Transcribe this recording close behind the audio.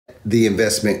the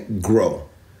investment grow.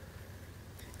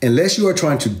 Unless you are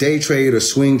trying to day trade or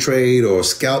swing trade or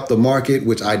scalp the market,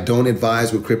 which I don't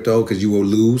advise with crypto because you will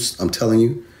lose, I'm telling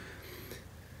you.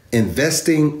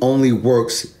 Investing only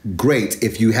works great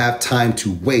if you have time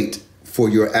to wait for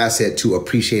your asset to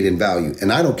appreciate in value.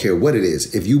 And I don't care what it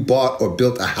is. If you bought or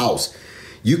built a house,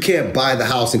 you can't buy the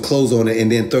house and close on it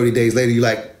and then 30 days later you're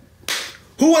like,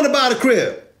 who want to buy the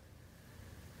crib?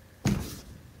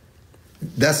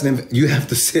 You have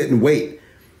to sit and wait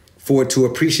for it to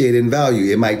appreciate in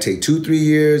value. It might take 2-3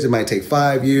 years. It might take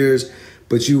 5 years,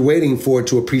 but you're waiting for it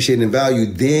to appreciate in value.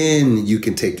 Then you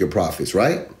can take your profits,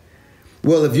 right?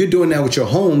 Well, if you're doing that with your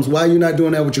homes, why are you not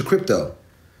doing that with your crypto?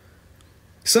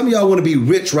 Some of y'all want to be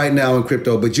rich right now in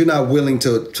crypto, but you're not willing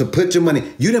to put your money.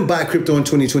 You didn't buy crypto in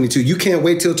 2022. You can't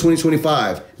wait till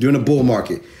 2025 during the bull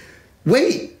market.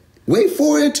 Wait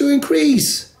for it to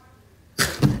increase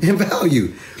in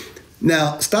value.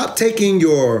 Now, stop taking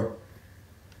your,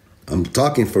 I'm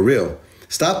talking for real.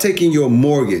 Stop taking your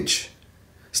mortgage.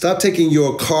 Stop taking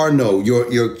your car note,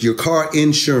 your car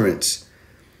insurance,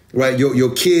 right?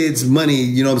 Your kids' money,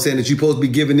 you know what I'm saying, that you're supposed to be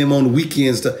giving them on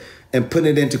weekends and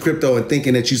putting it into crypto and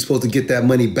thinking that you're supposed to get that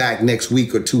money back next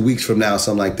week or 2 weeks from now,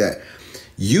 something like that.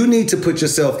 You need to put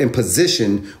yourself in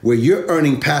position where you're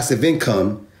earning passive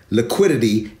income,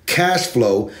 liquidity, cash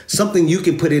flow, something you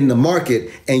can put in the market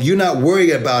and you're not worried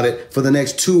about it for the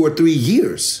next 2 or 3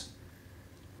 years.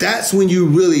 That's when you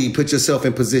really put yourself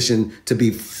in position to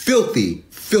be filthy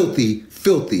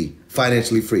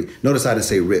financially free. Notice I didn't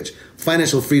say rich.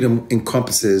 Financial freedom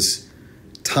encompasses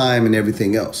time and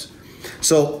everything else.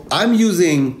 So I'm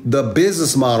using the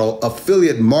business model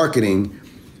affiliate marketing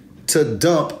to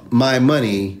dump my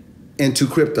money into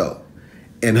crypto.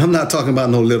 And I'm not talking about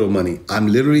no little money. I'm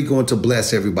literally going to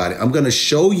bless everybody. I'm going to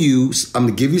show you, I'm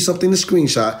going to give you something to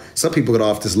screenshot. Some people get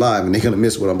off this live and they're going to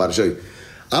miss what I'm about to show you.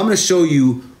 I'm going to show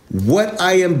you what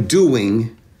I am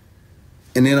doing,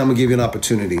 and then I'm going to give you an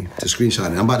opportunity to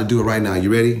screenshot it. I'm about to do it right now.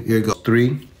 You ready? Here it goes.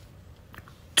 3,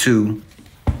 2,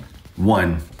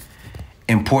 1.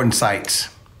 Important sites,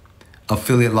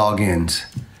 affiliate logins.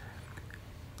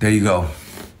 There you go.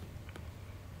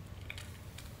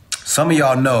 Some of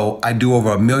y'all know I do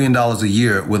over $1 million a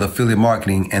year with affiliate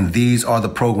marketing, and these are the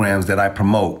programs that I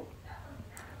promote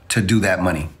to do that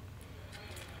money.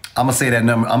 I'm gonna say that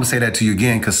number. I'm gonna say that to you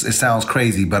again because it sounds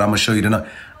crazy, but I'm gonna show you the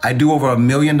number. I do over $1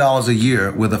 million a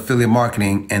year with affiliate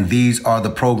marketing, and these are the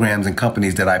programs and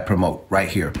companies that I promote right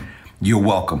here. You're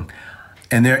welcome.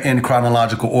 And they're in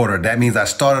chronological order. That means I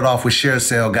started off with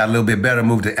ShareSale, got a little bit better,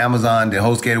 moved to Amazon, then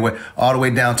HostGator, all the way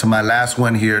down to my last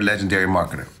one here, Legendary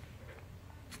Marketer.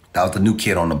 That was the new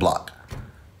kid on the block.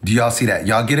 Do y'all see that?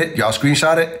 Y'all get it? Y'all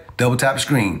screenshot it? Double tap the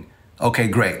screen. Okay,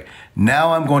 great.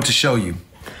 Now I'm going to show you.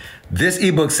 This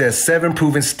ebook says 7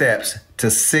 proven steps to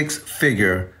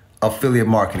 6-figure affiliate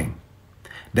marketing.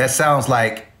 That sounds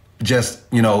like just,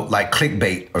 like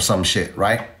clickbait or some shit,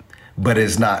 right? But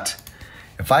it's not.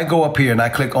 If I go up here and I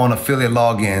click on affiliate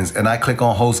logins and I click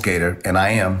on HostGator, and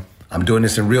I'm doing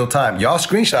this in real time. Y'all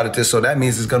screenshotted this, so that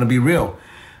means it's gonna be real.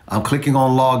 I'm clicking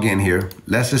on login here.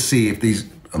 Let's just see if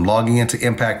I'm logging into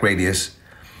Impact Radius.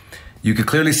 You can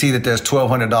clearly see that there's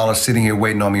 $1,200 sitting here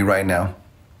waiting on me right now.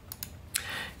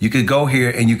 You could go here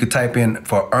and you could type in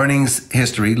for earnings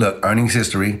history, look, earnings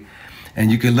history,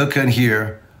 and you can look in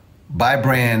here, by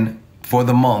brand for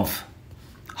the month,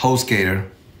 HostGator,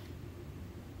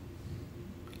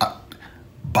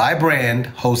 by brand,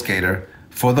 HostGator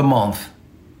for the month.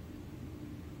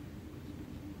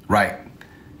 Right.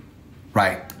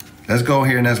 Let's go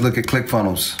here and let's look at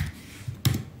ClickFunnels.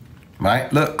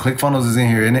 Right, look, ClickFunnels is in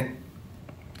here, isn't it?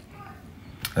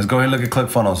 Let's go ahead and look at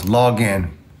ClickFunnels, log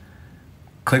in.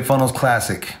 ClickFunnels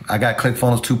Classic. I got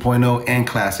ClickFunnels 2.0 and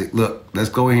Classic. Look, let's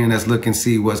go in here and let's look and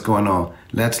see what's going on.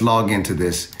 Let's log into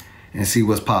this and see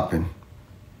what's popping,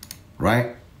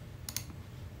 right?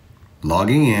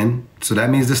 Logging in. So that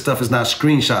means this stuff is not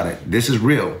screenshotted. This is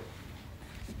real.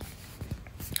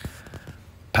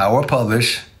 Power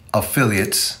Publish,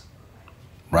 affiliates,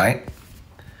 right?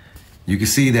 You can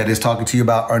see that it's talking to you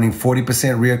about earning 40%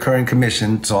 reoccurring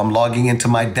commission. So I'm logging into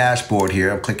my dashboard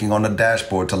here. I'm clicking on the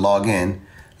dashboard to log in.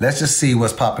 Let's just see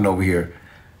what's popping over here.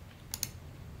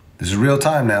 This is real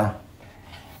time now.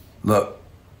 Look,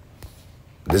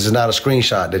 this is not a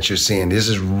screenshot that you're seeing. This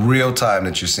is real time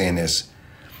that you're seeing this.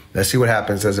 Let's see what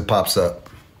happens as it pops up.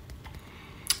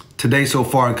 Today so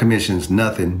far in commissions,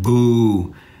 nothing.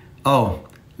 Boo. Oh,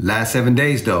 last 7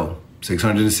 days though,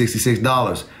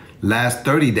 $666. Last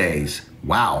 30 days,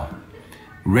 wow.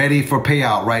 Ready for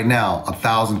payout right now,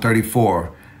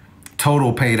 1,034.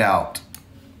 Total paid out,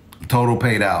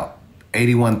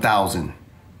 81,000.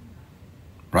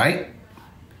 right?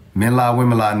 Men lie,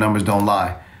 women lie, numbers don't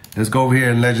lie. Let's go over here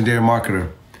in Legendary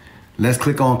Marketer. Let's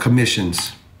click on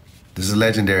commissions. This is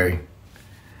Legendary.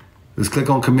 Let's click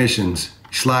on commissions.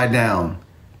 Slide down.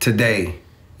 Today,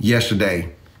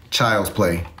 yesterday, child's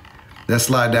play. Let's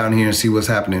slide down here and see what's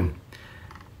happening.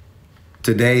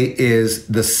 Today is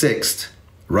the 6th,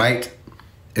 right?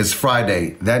 It's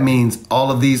Friday. That means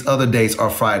all of these other days are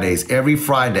Fridays. Every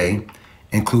Friday,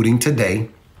 including today,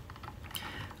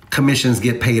 commissions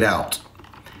get paid out.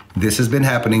 This has been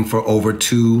happening for over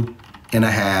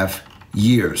 2.5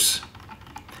 years.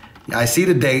 I see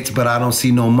the dates, but I don't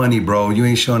see no money, bro. You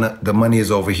ain't showing that the money is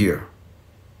over here.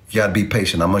 You gotta be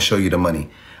patient. I'm gonna show you the money.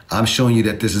 I'm showing you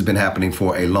that this has been happening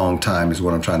for a long time is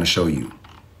what I'm trying to show you,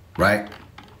 right?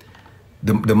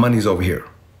 The money's over here.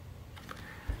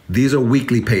 These are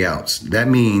weekly payouts. That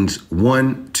means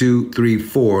 1, 2, 3,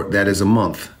 4, that is a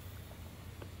month.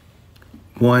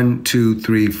 1, 2,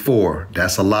 3, 4.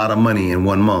 That's a lot of money in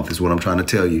 1 month is what I'm trying to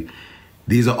tell you.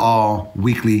 These are all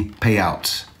weekly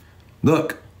payouts.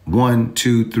 Look, 1,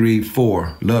 2, 3,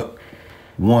 4. Look,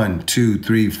 1, 2,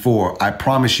 3, 4. I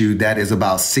promise you that is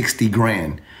about 60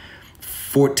 grand.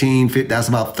 14, 15, that's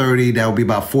about 30. That would be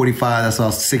about 45. That's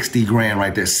about 60 grand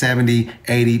right there. 70,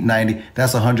 80, 90.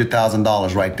 That's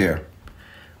 $100,000 right there.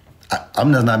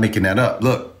 I'm just not making that up.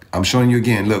 Look, I'm showing you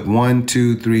again. Look, 1,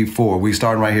 2, 3, 4. We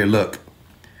starting right here. Look,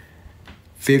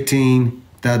 15,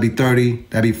 that'd be 30.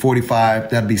 That'd be 45.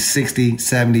 That'd be 60,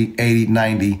 70, 80,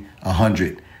 90,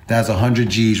 100. That's 100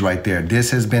 G's right there.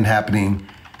 This has been happening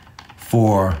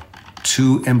for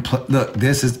look,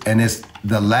 this is, and it's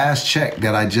the last check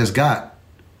that I just got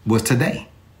was today.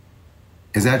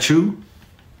 Is that true?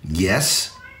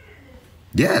 Yes.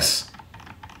 Yes.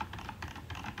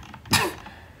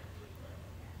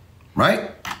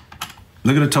 Right?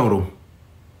 Look at the total.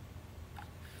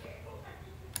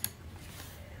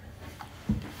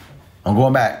 I'm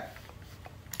going back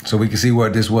so we can see where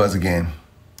this was again.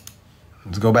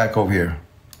 Let's go back over here.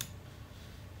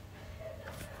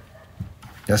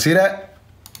 Y'all see that?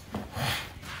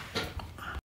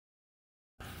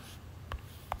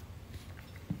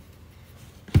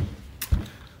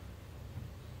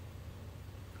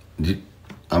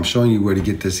 I'm showing you where to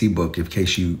get this ebook in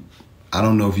case you, I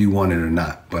don't know if you want it or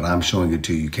not, but I'm showing it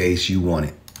to you in case you want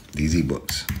it, these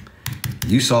ebooks.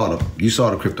 You saw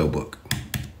the crypto book,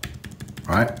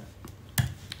 all right?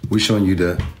 We're showing you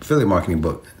the affiliate marketing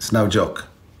book. It's no joke.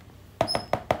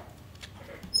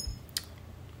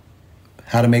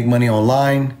 How to make money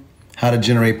online, how to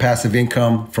generate passive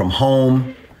income from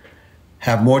home,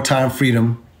 have more time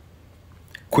freedom,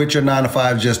 quit your 9 to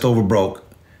 5 just over broke,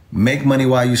 make money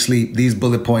while you sleep. These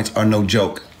bullet points are no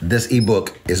joke. This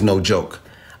ebook is no joke.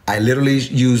 I literally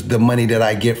use the money that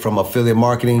I get from affiliate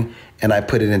marketing and I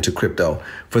put it into crypto.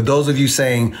 For those of you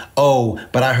saying, oh,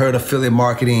 but I heard affiliate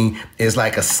marketing is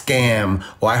like a scam,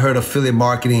 or I heard affiliate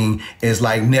marketing is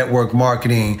like network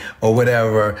marketing or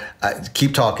whatever,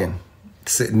 keep talking.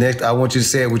 Next, I want you to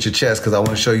say it with your chest because I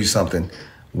want to show you something.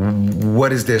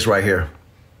 What is this right here?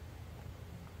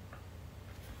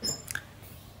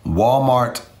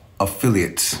 Walmart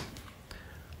affiliates.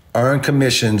 Earn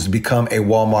commissions, become a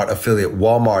Walmart affiliate.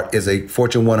 Walmart is a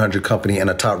Fortune 100 company and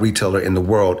a top retailer in the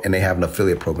world, and they have an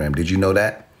affiliate program. Did you know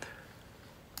that?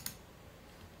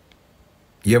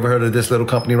 You ever heard of this little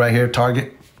company right here,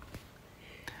 Target?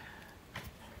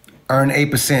 Earn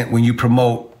 8% when you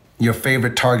promote your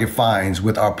favorite Target finds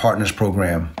with our partners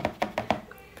program.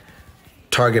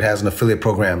 Target has an affiliate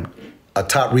program, a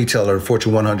top retailer,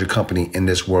 Fortune 100 company in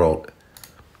this world.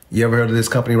 You ever heard of this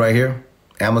company right here?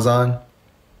 Amazon?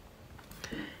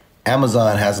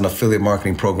 Amazon has an affiliate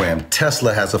marketing program.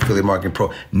 Tesla has an affiliate marketing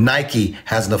program. Nike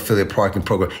has an affiliate marketing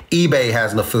program. eBay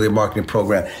has an affiliate marketing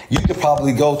program. You could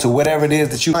probably go to whatever it is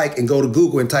that you like and go to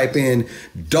Google and type in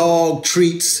dog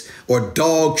treats or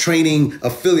dog training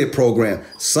affiliate program.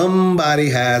 Somebody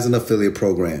has an affiliate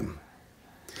program.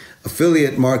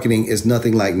 Affiliate marketing is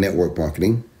nothing like network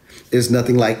marketing. It's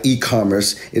nothing like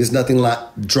e-commerce. It is nothing like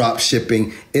drop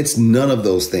shipping. It's none of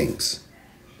those things.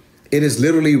 It is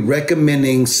literally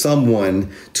recommending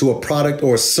someone to a product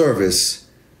or a service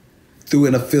through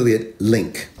an affiliate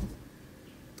link.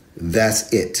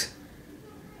 That's it.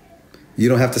 You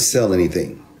don't have to sell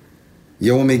anything.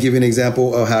 You want me to give you an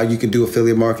example of how you can do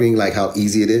affiliate marketing, like how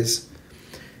easy it is?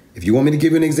 If you want me to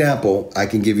give you an example, I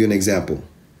can give you an example.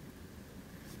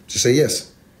 Just say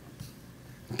yes.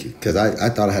 Because I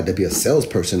thought I had to be a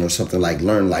salesperson or something, like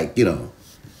learn, like, you know.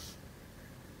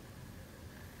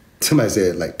 Somebody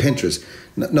said like Pinterest.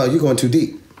 No, you're going too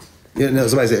deep. You know,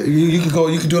 somebody said you can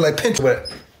do it like Pinterest.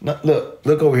 But no,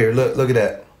 look over here. Look at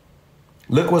that.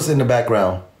 Look what's in the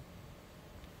background.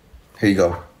 Here you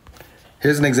go.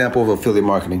 Here's an example of affiliate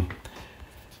marketing.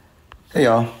 Hey,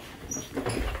 y'all.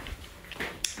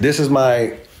 This is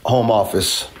my home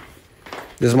office.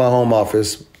 This is my home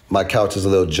office. My couch is a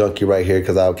little junky right here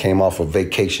because I came off of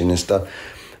vacation and stuff.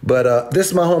 But this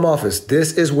is my home office.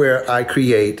 This is where I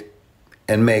create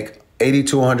and make $80,000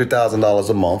 to $100,000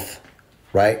 a month,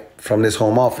 right, from this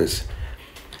home office.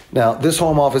 Now, this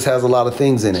home office has a lot of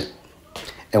things in it.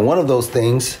 And one of those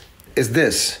things is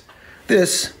this.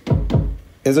 This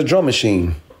is a drum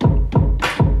machine,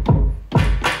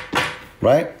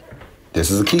 right? This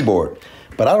is a keyboard.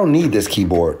 But I don't need this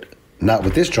keyboard, not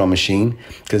with this drum machine,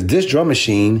 because this drum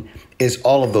machine is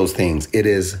all of those things. It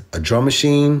is a drum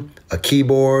machine, a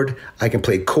keyboard. I can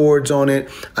play chords on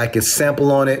it. I can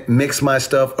sample on it, mix my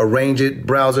stuff, arrange it,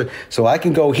 browser. So I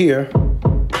can go here.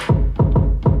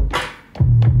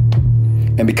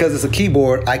 And because it's a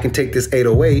keyboard, I can take this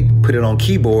 808, put it on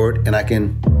keyboard, and I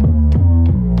can,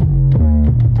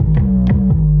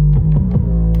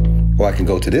 or I can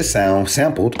go to this sound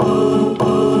sampled,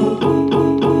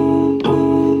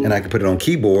 and I can put it on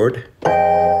keyboard.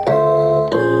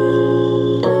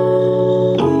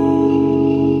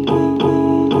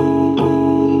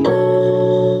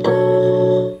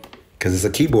 Because it's a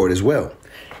keyboard as well.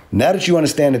 Now that you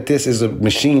understand that this is a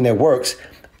machine that works,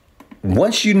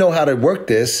 once you know how to work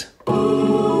this,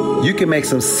 you can make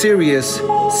some serious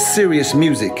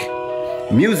music.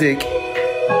 Music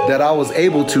that I was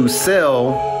able to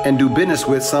sell and do business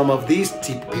with some of these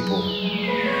people,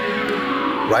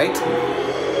 right?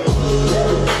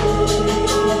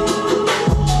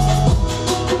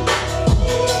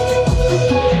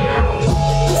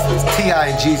 T.I.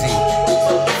 and Jeezy,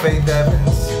 Faith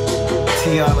Evans,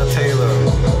 Tiana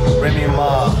Taylor, Remy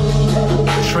Ma,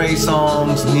 Trey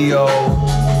Songz, Neo,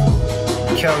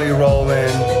 Kelly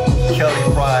Rowland,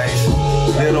 Kelly Price,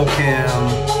 Little Kim,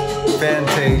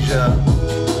 Fantasia,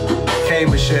 K.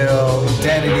 Michelle,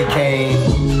 Danity Kane,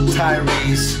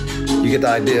 Tyrese. You get the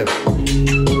idea.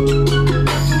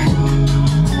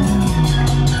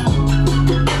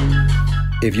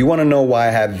 If you want to know why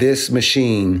I have this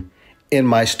machine in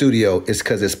my studio, it's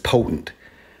because it's potent.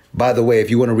 By the way, if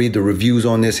you want to read the reviews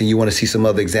on this and you want to see some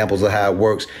other examples of how it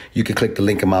works, you can click the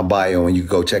link in my bio and you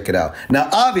can go check it out. Now,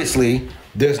 obviously,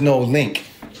 there's no link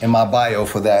in my bio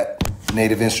for that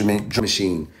Native Instrument drum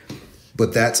machine,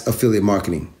 but that's affiliate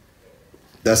marketing.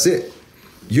 That's it.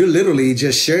 You're literally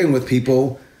just sharing with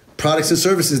people products and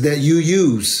services that you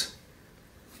use.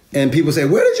 And people say,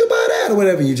 where did you buy that or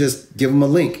whatever? You just give them a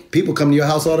link. People come to your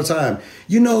house all the time.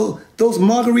 You know, those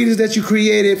margaritas that you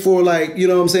created for, like, you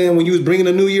know what I'm saying, when you was bringing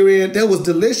the new year in, that was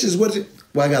delicious. What did you,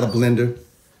 well, I got a blender,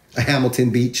 a Hamilton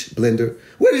Beach blender.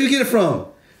 Where did you get it from?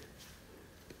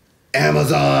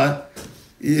 Amazon.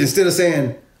 Instead of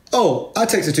saying, oh, I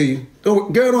text it to you. Girl,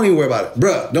 don't even worry about it.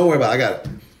 Bruh, don't worry about it. I got it.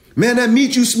 Man, that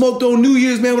meat you smoked on New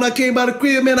Year's, man, when I came by the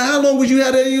crib, man, how long would you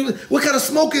have that? What kind of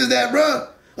smoke is that, bruh?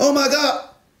 Oh, my God.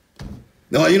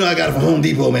 No, you know I got it from Home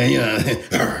Depot, man. You know.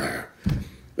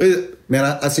 Man,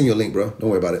 I send you a link, bro. Don't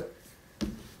worry about it.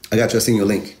 I got you. I send you a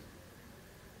link.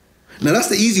 Now, that's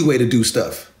the easy way to do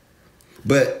stuff.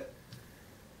 But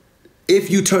if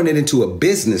you turn it into a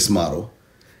business model,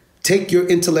 take your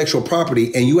intellectual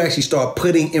property and you actually start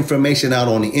putting information out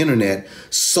on the internet,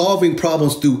 solving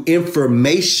problems through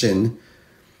information,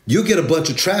 you get a bunch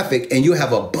of traffic and you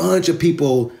have a bunch of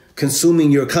people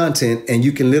consuming your content, and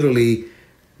you can literally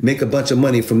make a bunch of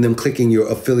money from them clicking your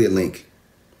affiliate link.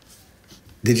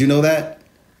 Did you know that?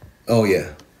 Oh,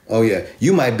 yeah. Oh, yeah.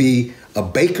 You might be a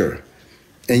baker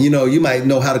and, you know, you might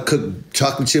know how to cook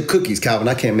chocolate chip cookies. Calvin,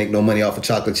 I can't make no money off of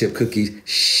chocolate chip cookies.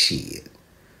 Shit.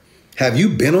 Have you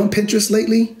been on Pinterest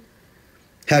lately?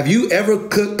 Have you ever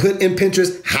put in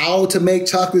Pinterest how to make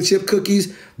chocolate chip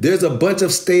cookies? There's a bunch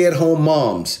of stay-at-home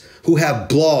moms who have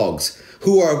blogs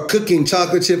who are cooking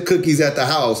chocolate chip cookies at the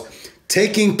house,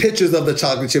 taking pictures of the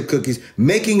chocolate chip cookies,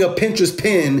 making a Pinterest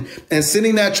pin and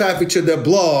sending that traffic to their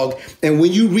blog. And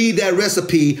when you read that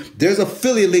recipe, there's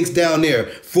affiliate links down there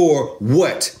for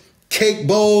what? Cake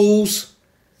bowls,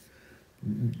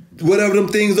 whatever them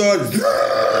things are,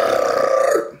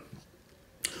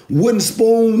 wooden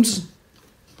spoons.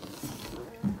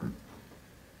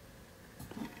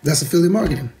 That's affiliate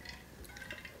marketing.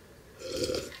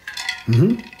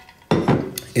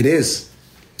 It is.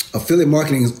 Affiliate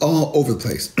marketing is all over the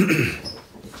place.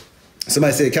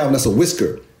 Somebody said, Calvin, that's a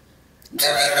whisker.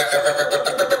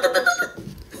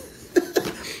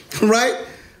 Right?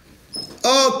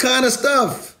 All kind of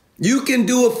stuff. You can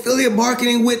do affiliate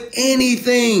marketing with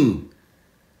anything.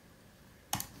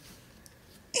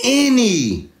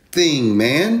 Anything,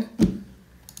 man.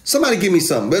 Somebody give me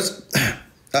something.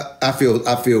 I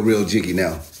feel real jiggy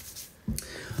now.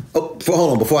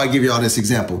 before I give y'all this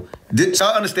example.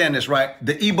 Y'all understand this, right?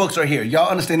 The ebooks are here. Y'all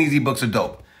understand these ebooks are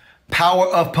dope.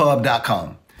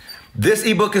 Powerofpub.com. This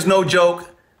ebook is no joke.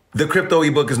 The crypto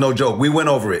ebook is no joke. We went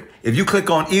over it. If you click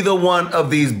on either one of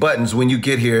these buttons when you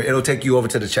get here, it'll take you over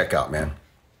to the checkout, man.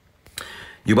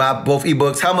 You buy both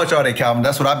ebooks. How much are they, Calvin?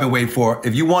 That's what I've been waiting for.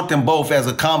 If you want them both as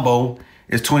a combo,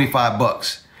 it's 25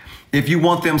 bucks. If you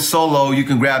want them solo, you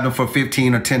can grab them for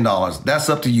 $15 or $10. That's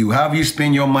up to you. However you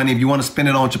spend your money, if you want to spend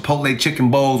it on Chipotle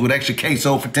chicken bowls with extra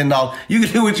queso for $10, you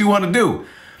can do what you want to do.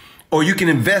 Or you can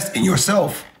invest in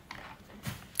yourself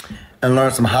and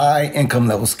learn some high income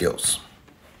level skills.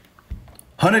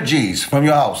 100 G's from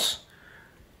your house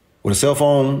with a cell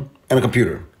phone and a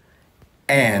computer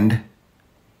and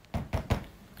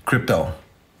crypto.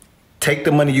 Take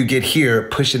the money you get here,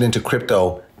 push it into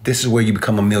crypto. This is where you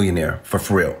become a millionaire for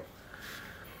real.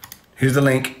 Here's the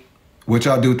link. What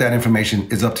y'all do with that information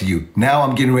is up to you. Now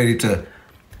I'm getting ready to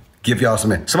give y'all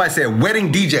some. Somebody said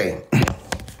wedding DJ.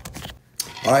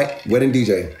 All right, wedding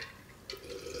DJ.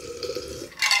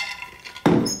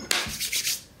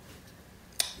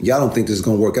 Y'all don't think this is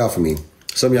gonna work out for me.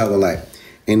 Some of y'all gonna like,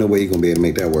 ain't no way you're gonna be able to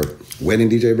make that work. Wedding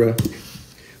DJ, bro?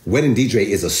 Wedding DJ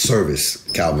is a service,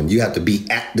 Calvin. You have to be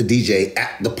at the DJ,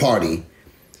 at the party,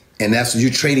 and that's you're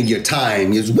trading your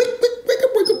time. You're just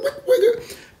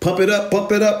pump it up,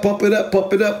 pump it up, pump it up,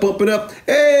 pump it up, pump it up.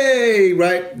 Hey,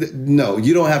 right? No,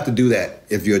 you don't have to do that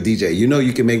if you're a DJ. You know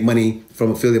you can make money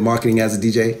from affiliate marketing as a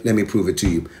DJ. Let me prove it to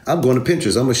you. I'm going to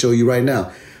Pinterest. I'm gonna show you right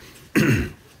now.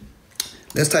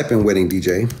 Let's type in wedding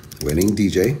DJ. Wedding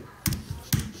DJ.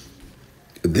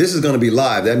 This is going to be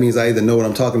live. That means I either know what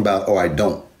I'm talking about or I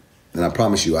don't. And I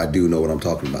promise you, I do know what I'm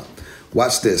talking about.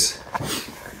 Watch this.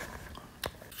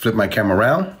 Flip my camera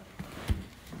around.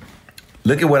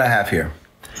 Look at what I have here.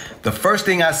 The first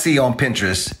thing I see on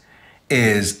Pinterest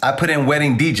is I put in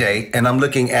wedding DJ and I'm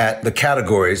looking at the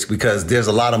categories because there's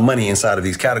a lot of money inside of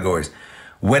these categories.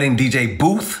 Wedding DJ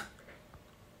booth.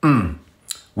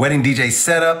 Wedding DJ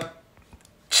setup.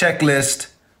 Checklist,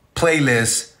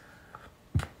 playlist,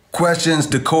 questions,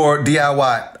 decor,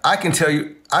 DIY. I can tell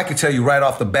you right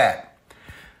off the bat,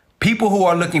 people who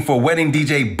are looking for wedding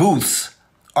DJ booths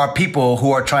are people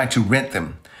who are trying to rent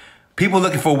them. People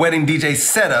looking for wedding DJ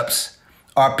setups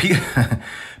are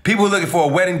people looking for a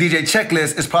wedding DJ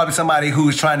checklist is probably somebody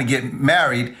who's trying to get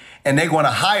married and they want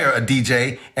to hire a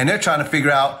DJ and they're trying to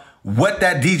figure out what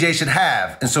that DJ should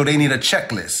have. And so they need a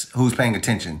checklist. Who's paying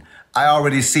attention? I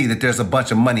already see that there's a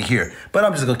bunch of money here, but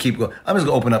I'm just gonna keep going. I'm just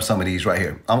gonna open up some of these right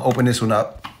here. I'm gonna open this one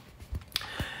up.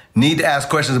 Need to ask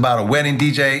questions about a wedding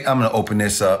DJ. I'm gonna open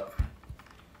this up.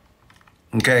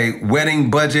 Okay, wedding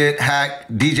budget hack,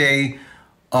 DJ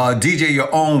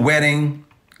your own wedding.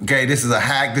 Okay, this is a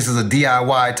hack. This is a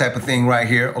DIY type of thing right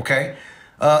here. Okay,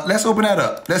 let's open that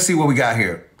up. Let's see what we got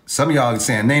here. Some of y'all are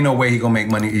saying, there ain't no way he gonna make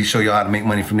money. He show you how to make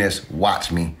money from this.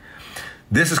 Watch me.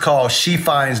 This is called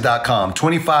shefinds.com.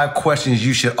 25 questions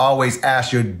you should always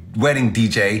ask your wedding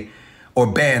DJ or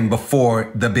band before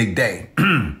the big day.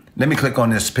 Let me click on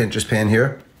this Pinterest pin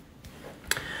here.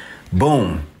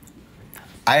 Boom.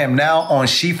 I am now on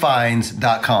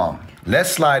shefinds.com.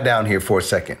 Let's slide down here for a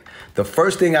second. The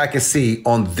first thing I can see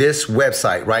on this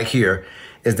website right here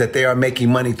is that they are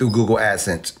making money through Google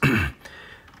AdSense.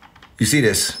 You see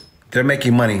this? They're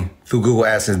making money through Google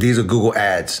AdSense. These are Google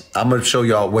ads. I'm gonna show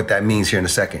y'all what that means here in a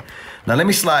second. Now let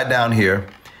me slide down here.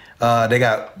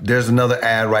 There's another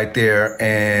ad right there,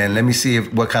 and let me see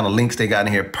what kind of links they got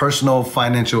in here. Personal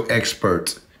financial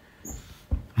expert.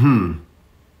 I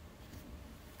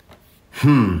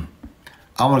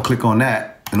wanna click on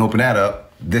that and open that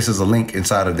up. This is a link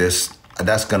inside of this.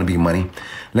 That's gonna be money.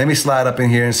 Let me slide up in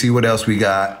here and see what else we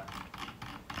got.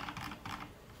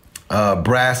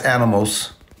 Brass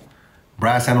Animals.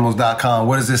 Brassanimals.com.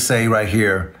 What does this say right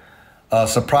here?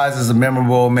 Surprises are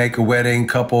memorable, make a wedding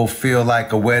couple feel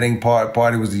like a wedding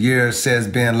party was the year, says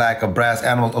being like a brass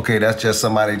animal. Okay, that's just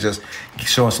somebody just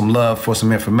showing some love for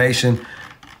some information.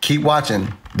 Keep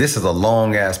watching. This is a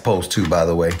long ass post too, by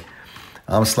the way.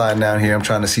 I'm sliding down here. I'm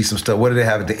trying to see some stuff. What do they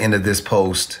have at the end of this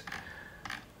post?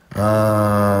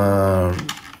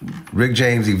 Rick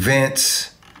James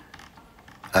events.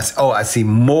 I see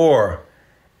more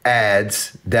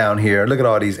ads down here. Look at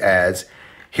all these ads.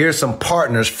 Here's some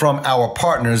partners from our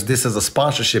partners. This is a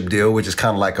sponsorship deal, which is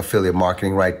kind of like affiliate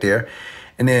marketing right there.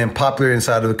 And then popular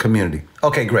inside of the community.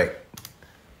 Okay, great.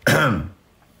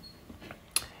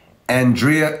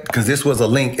 Andrea, because this was a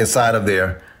link inside of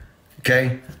there.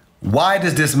 Okay. Why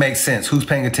does this make sense? Who's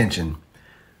paying attention?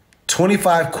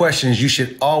 25 questions you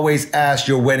should always ask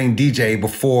your wedding DJ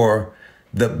before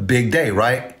the big day,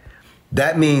 right?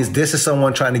 That means this is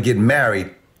someone trying to get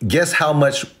married. Guess how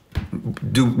much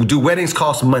Do weddings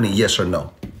cost money? Yes or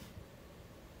no?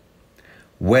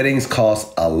 Weddings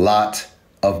cost a lot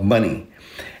of money.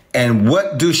 And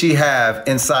what do she have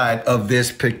inside of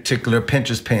this particular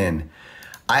Pinterest pin?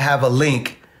 I have a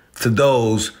link to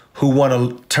those who want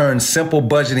to turn simple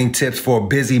budgeting tips for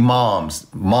busy moms.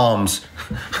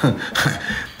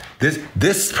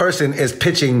 This person is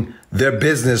pitching their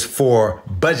business for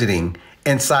budgeting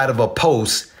inside of a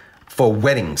post for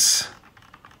weddings,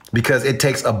 because it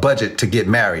takes a budget to get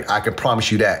married. I can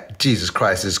promise you that. Jesus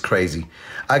Christ, it's crazy.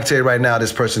 I can tell you right now,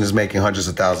 this person is making hundreds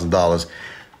of thousands of dollars.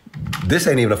 This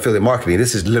ain't even affiliate marketing.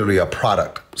 This is literally a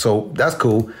product. So that's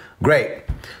cool. Great.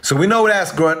 So we know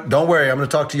that's grunt. Don't worry. I'm going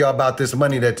to talk to y'all about this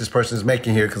money that this person is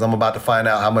making here, because I'm about to find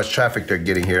out how much traffic they're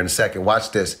getting here in a second.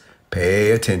 Watch this.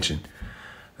 Pay attention.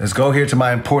 Let's go here to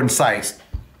my important sites.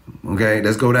 Okay,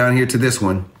 let's go down here to this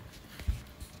one.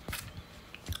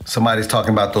 Somebody's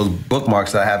talking about those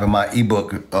bookmarks that I have in my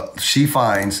ebook. She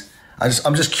Finds.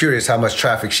 I'm just curious how much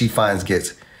traffic She Finds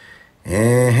gets.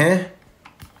 I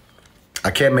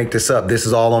can't make this up. This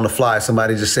is all on the fly.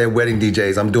 Somebody just said wedding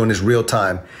DJs. I'm doing this real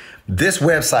time. This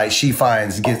website, She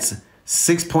Finds, gets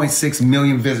 6.6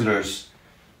 million visitors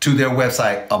to their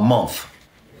website a month.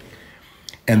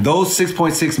 And those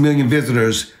 6.6 million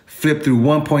visitors flip through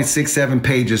 1.67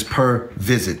 pages per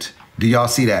visit. Do y'all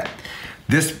see that?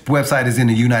 This website is in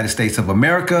the United States of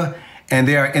America, and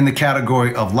they are in the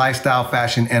category of lifestyle,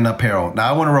 fashion, and apparel. Now,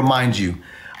 I want to remind you,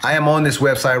 I am on this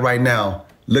website right now.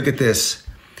 Look at this.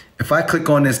 If I click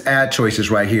on this ad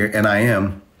choices right here, and I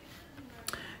am,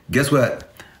 guess what?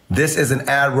 This is an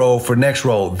ad roll for next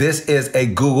roll. This is a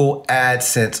Google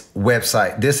AdSense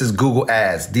website. This is Google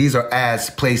Ads. These are ads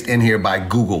placed in here by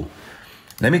Google.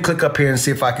 Let me click up here and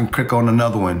see if I can click on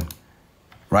another one,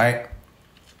 right?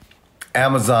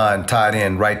 Amazon tied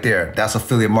in right there. That's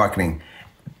affiliate marketing.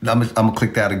 I'm gonna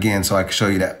click that again so I can show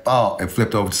you that. Oh, it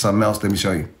flipped over to something else. Let me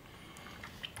show you.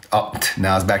 Oh,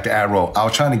 now it's back to ad roll. I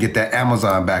was trying to get that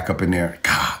Amazon back up in there.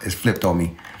 God, it's flipped on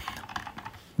me.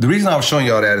 The reason I was showing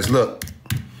y'all that is, look,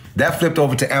 that flipped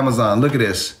over to Amazon. Look at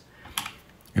this.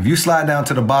 If you slide down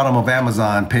to the bottom of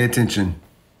Amazon, pay attention.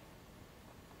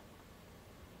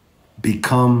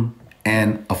 Become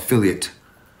an affiliate.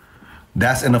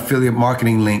 That's an affiliate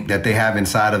marketing link that they have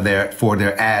inside of there for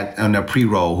their ad on their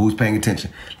pre-roll. Who's paying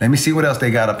attention? Let me see what else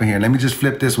they got up in here. Let me just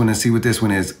flip this one and see what this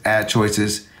one is. Ad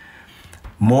choices.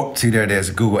 More. See, there it is.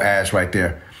 Google Ads right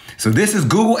there. So this is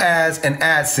Google Ads and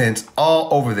AdSense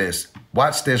all over this.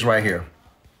 Watch this right here.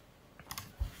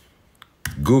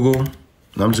 Google.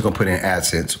 I'm just going to put in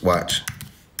AdSense. Watch.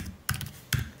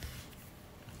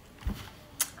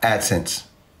 AdSense.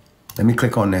 Let me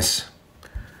click on this.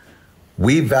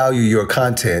 We value your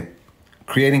content.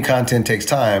 Creating content takes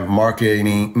time.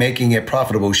 Marketing, making it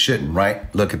profitable shouldn't,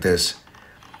 right? Look at this.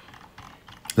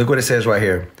 Look what it says right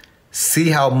here. See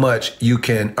how much you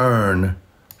can earn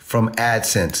from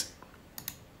AdSense.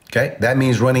 Okay, that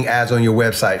means running ads on your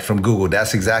website from Google.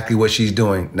 That's exactly what she's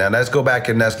doing. Now let's go back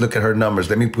and let's look at her numbers.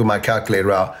 Let me put my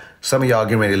calculator out. Some of y'all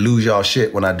getting ready to lose y'all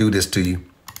shit when I do this to you.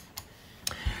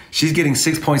 She's getting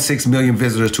 6.6 million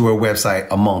visitors to her website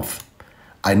a month.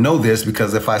 I know this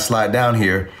because if I slide down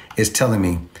here, it's telling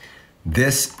me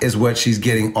this is what she's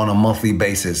getting on a monthly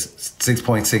basis,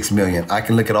 6.6 million. I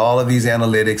can look at all of these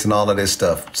analytics and all of this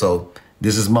stuff. So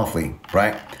this is monthly,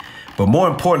 right? But more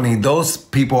importantly, those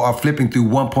people are flipping through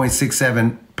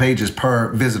 1.67 pages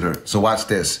per visitor. So watch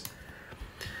this.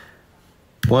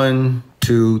 1,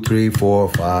 2, 3, 4,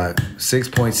 5,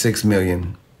 6.6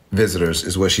 million visitors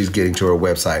is what she's getting to her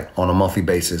website on a monthly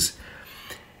basis.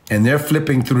 And they're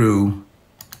flipping through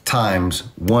times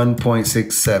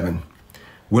 1.67.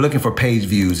 We're looking for page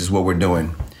views is what we're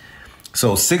doing.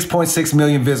 So 6.6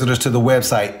 million visitors to the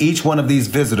website. Each one of these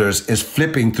visitors is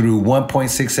flipping through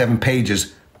 1.67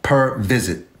 pages per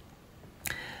visit.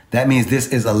 That means this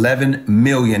is 11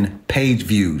 million page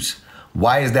views.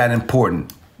 Why is that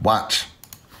important? Watch.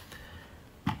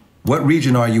 What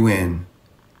region are you in?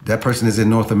 That person is in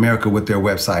North America with their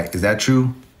website. Is that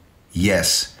true?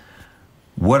 Yes.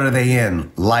 What are they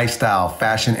in? Lifestyle,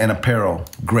 fashion, and apparel.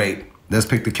 Great. Let's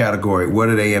pick the category. What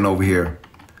are they in over here?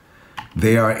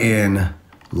 They are in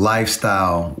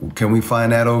lifestyle. Can we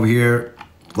find that over here?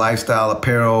 Lifestyle,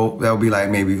 apparel. That would be like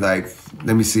maybe like,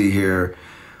 let me see here.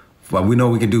 Well, we know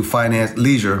we can do finance,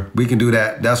 leisure. We can do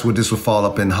that. That's what this will fall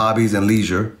up in, hobbies and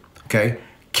leisure. Okay.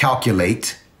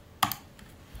 Calculate.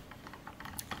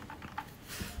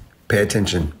 Pay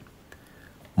attention.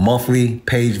 Monthly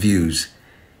page views.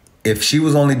 If she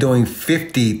was only doing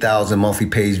 50,000 monthly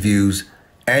page views,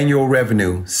 annual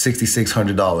revenue,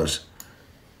 $6,600.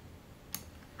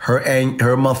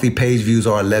 Her monthly page views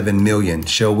are 11 million,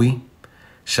 shall we?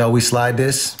 Shall we slide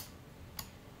this?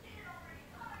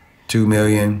 2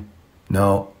 million.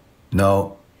 No,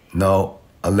 no, no.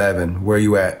 11. Where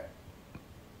you at?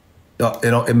 Oh,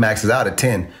 it maxes out at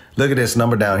 10. Look at this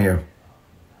number down here.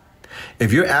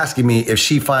 If you're asking me if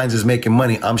She Finds is making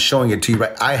money, I'm showing it to you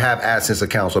right. I have AdSense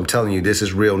accounts, so I'm telling you this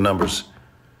is real numbers.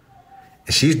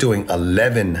 She's doing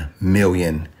 11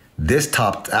 million. This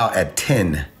topped out at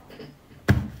 10.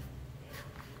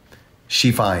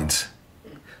 She Finds.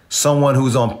 Someone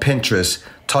who's on Pinterest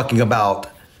talking about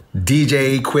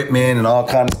DJ equipment and all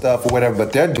kind of stuff or whatever,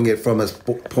 but they're doing it from a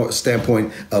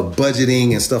standpoint of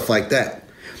budgeting and stuff like that.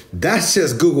 That's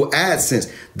just Google AdSense.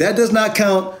 That does not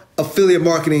count affiliate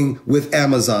marketing with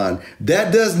Amazon.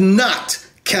 That does not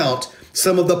count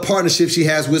some of the partnerships she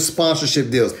has with sponsorship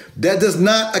deals. That does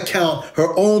not account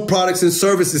her own products and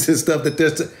services and stuff that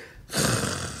there's.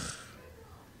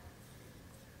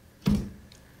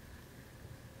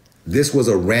 This was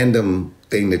a random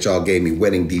thing that y'all gave me,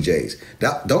 wedding DJs.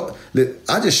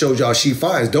 I just showed y'all She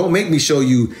Finds. Don't make me show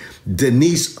you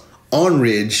Denise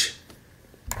Onridge.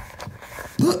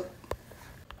 Look.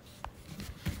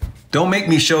 Don't make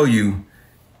me show you,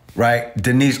 right,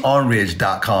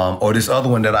 DeniseOnridge.com or this other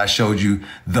one that I showed you,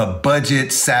 The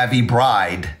Budget Savvy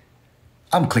Bride.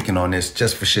 I'm clicking on this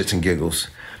just for shits and giggles.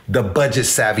 The Budget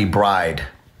Savvy Bride.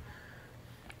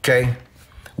 Okay?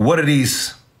 What are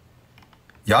these?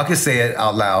 Y'all can say it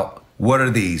out loud. What are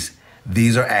these?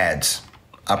 These are ads.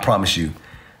 I promise you.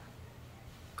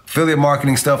 Affiliate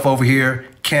marketing stuff over here,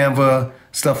 Canva,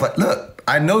 stuff like, look,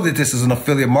 I know that this is an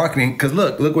affiliate marketing because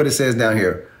look what it says down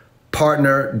here.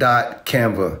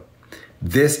 Partner.canva.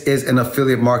 This is an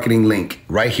affiliate marketing link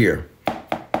right here.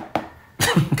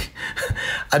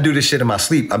 I do this shit in my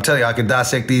sleep. I'm telling you, I can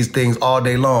dissect these things all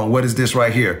day long. What is this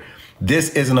right here? This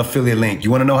is an affiliate link.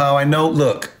 You want to know how I know?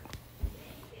 Look.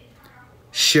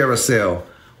 Share a sale.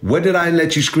 What did I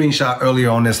let you screenshot earlier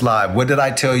on this live? What did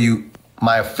I tell you?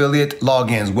 My affiliate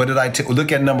logins. What did I tell?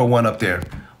 Look at number 1 up there.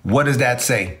 What does that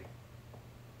say?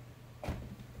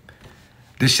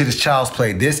 This shit is child's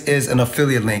play. This is an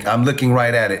affiliate link. I'm looking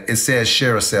right at it. It says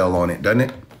share a sale on it, doesn't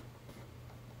it?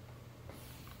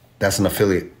 That's an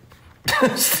affiliate.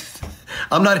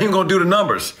 I'm not even gonna do the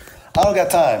numbers. I don't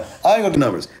got time. I ain't gonna do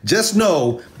numbers. Just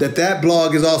know that that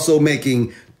blog is also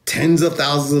making tens of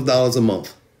thousands of dollars a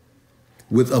month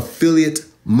with affiliate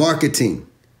marketing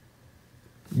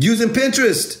using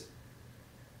Pinterest.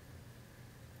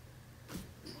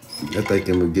 I think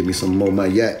I'm gonna give me some more of my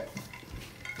yak.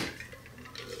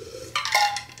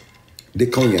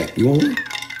 Dick cognac. You want one?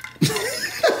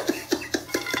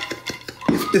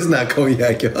 It's not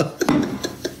cognac, y'all.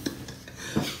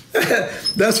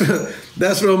 That's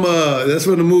from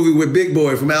the movie with Big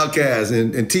Boy from Outkast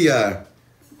and T.I.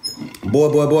 Boy,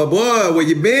 where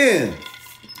you been?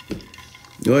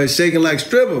 You know, it's shaking like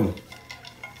stripper.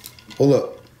 Hold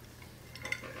up.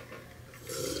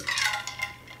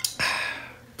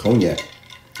 Cognac.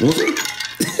 You want some?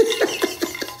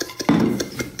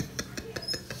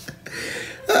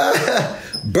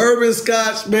 Bourbon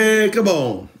scotch, man, come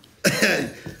on.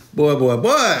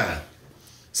 boy.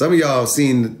 Some of y'all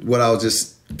seen what I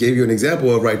just gave you an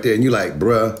example of right there, and you like,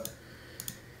 bruh.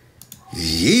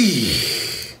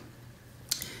 Yee.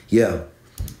 Yeah.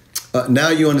 Now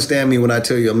you understand me when I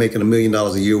tell you I'm making $1 million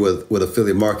a year with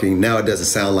affiliate marketing. Now it doesn't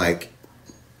sound like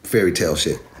fairy tale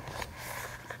shit.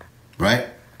 Right?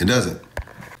 It doesn't.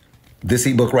 This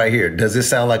ebook right here, does this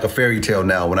sound like a fairy tale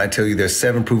now when I tell you there's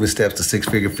 7 proven steps to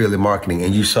 6-figure affiliate marketing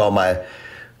and you saw my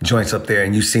joints up there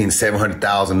and you've seen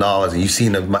 $700,000 and you've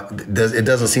seen, it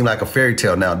doesn't seem like a fairy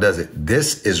tale now, does it?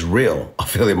 This is real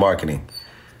affiliate marketing.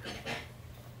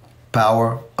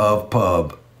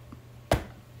 Powerofpub.com.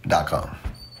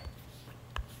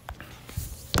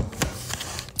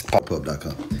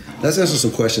 Powerofpub.com. Let's answer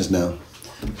some questions now.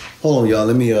 Hold on, y'all.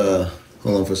 Let me, hold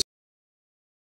on for a second.